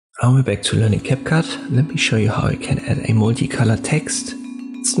Now we're back to learning CapCut. Let me show you how you can add a multicolor text.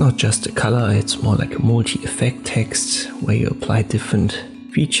 It's not just a color, it's more like a multi-effect text where you apply different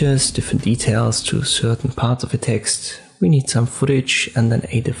features, different details to certain parts of a text. We need some footage and then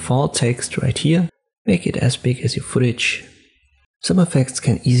a default text right here. Make it as big as your footage. Some effects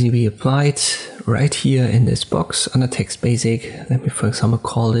can easily be applied right here in this box under text basic. Let me for example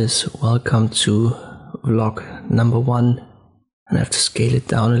call this welcome to vlog number 1. And I have to scale it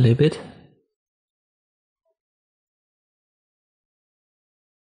down a little bit.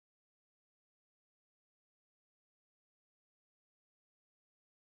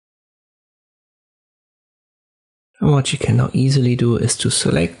 And what you can now easily do is to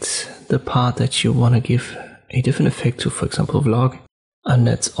select the part that you want to give a different effect to, for example vlog, and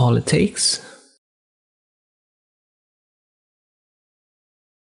that's all it takes.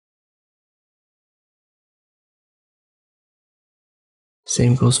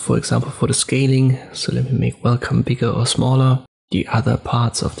 Same goes for example for the scaling, so let me make welcome bigger or smaller. The other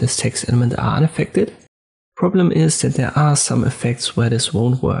parts of this text element are unaffected. Problem is that there are some effects where this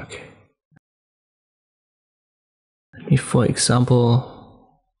won't work. Let me for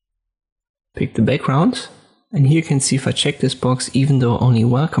example pick the background, and here you can see if I check this box, even though only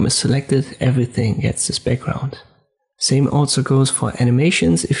welcome is selected, everything gets this background. Same also goes for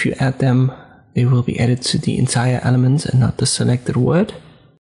animations. If you add them, they will be added to the entire element and not the selected word.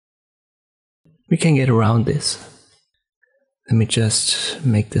 We can get around this. Let me just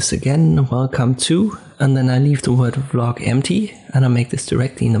make this again, welcome to, and then I leave the word vlog empty and I make this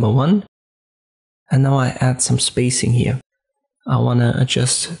directly number 1. And now I add some spacing here. I want to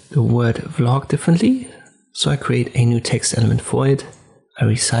adjust the word vlog differently, so I create a new text element for it. I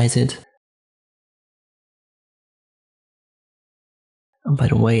resize it. And by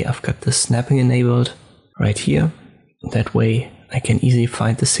the way, I've got the snapping enabled right here. That way I can easily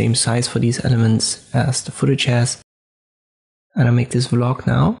find the same size for these elements as the footage has. And I make this vlog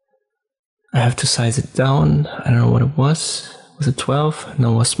now. I have to size it down. I don't know what it was. Was it 12?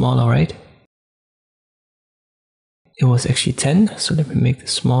 No, it was smaller, right? It was actually 10, so let me make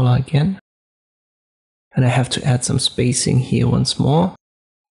this smaller again. And I have to add some spacing here once more.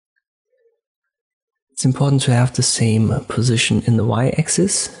 It's important to have the same position in the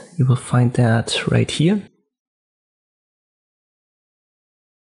y-axis. You will find that right here.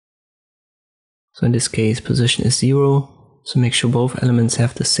 So in this case, position is 0. So make sure both elements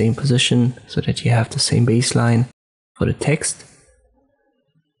have the same position so that you have the same baseline for the text.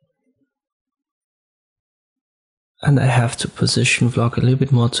 And I have to position vlog a little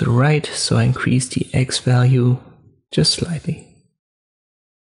bit more to the right, so I increase the X value just slightly.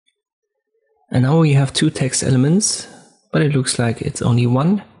 And now we have 2 text elements, but it looks like it's only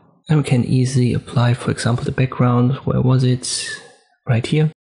one. And we can easily apply, for example, the background. Where was it? Right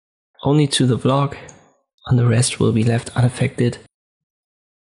here. Only to the vlog, and the rest will be left unaffected.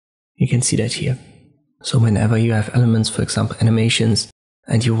 You can see that here. So whenever you have elements, for example, animations,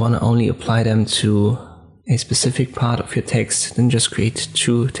 and you want to only apply them to a specific part of your text, then just create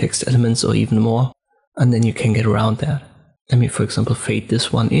 2 text elements or even more, and then you can get around that. Let me, for example, fade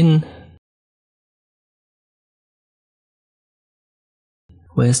this one in.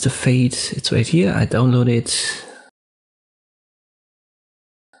 Where's the fade? It's right here. I download it.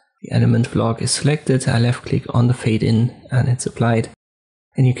 The element vlog is selected. I left click on the fade in and it's applied.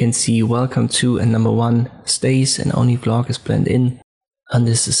 And you can see welcome to and number 1 stays and only vlog is blended in. And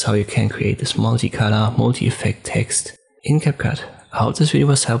this is how you can create this multicolor, multi-effect text in CapCut. I hope this video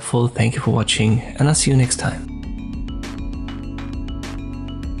was helpful. Thank you for watching and I'll see you next time.